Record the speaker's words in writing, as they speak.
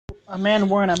A man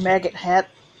wearing a maggot hat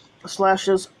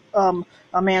slashes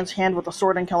a man's hand with a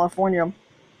sword in California.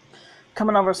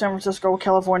 Coming over San Francisco,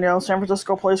 California, San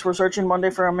Francisco police were searching Monday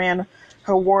for a man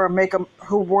who wore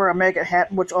a maggot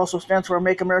hat, which also stands for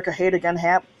 "Make America Hate Again"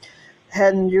 hat,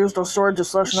 had used a sword to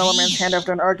slash another man's hand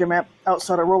after an argument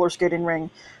outside a roller skating ring.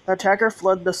 The attacker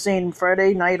fled the scene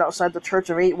Friday night outside the Church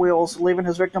of Eight Wheels, leaving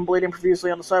his victim bleeding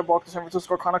profusely on the sidewalk, the San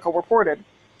Francisco Chronicle reported.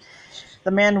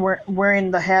 The man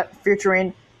wearing the hat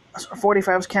featuring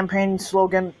 45's campaign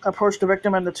slogan approached the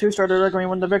victim, and the two started arguing.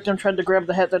 When the victim tried to grab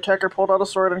the hat, the attacker pulled out a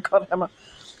sword and cut him.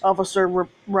 Officer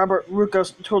Robert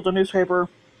Ruckus told the newspaper.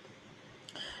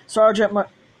 Sergeant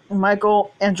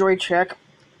Michael Andrzejczyk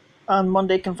on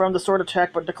Monday confirmed the sword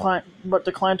attack, but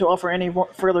declined to offer any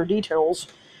further details.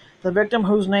 The victim,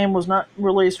 whose name was not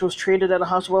released, was treated at a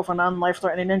hospital for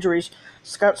non-life-threatening injuries.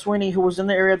 Scott Sweeney, who was in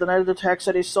the area the night of the attack,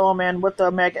 said he saw a man with the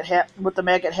maggot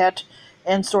hat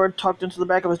and sword tucked into the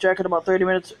back of his jacket about 30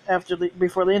 minutes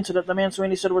before the incident. The man,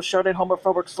 Sweeney said, was shouting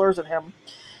homophobic slurs at him.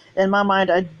 In my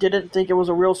mind, I didn't think it was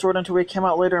a real sword until we came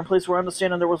out later and police were on the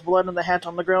scene and there was blood in the hat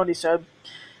on the ground, he said.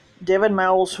 David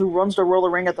Miles, who runs the roller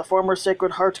ring at the former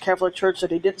Sacred Heart Catholic Church, said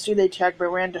he didn't see the attack but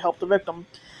ran to help the victim.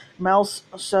 Miles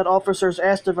said officers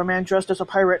asked if a man dressed as a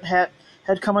pirate had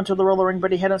come into the roller ring,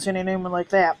 but he hadn't seen anyone like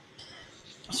that.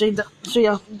 See,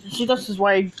 this is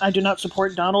why I do not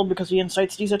support Donald, because he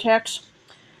incites these attacks.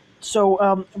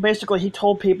 So basically, he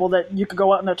told people that you could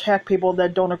go out and attack people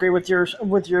that don't agree with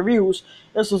your views.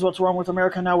 This is what's wrong with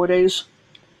America nowadays.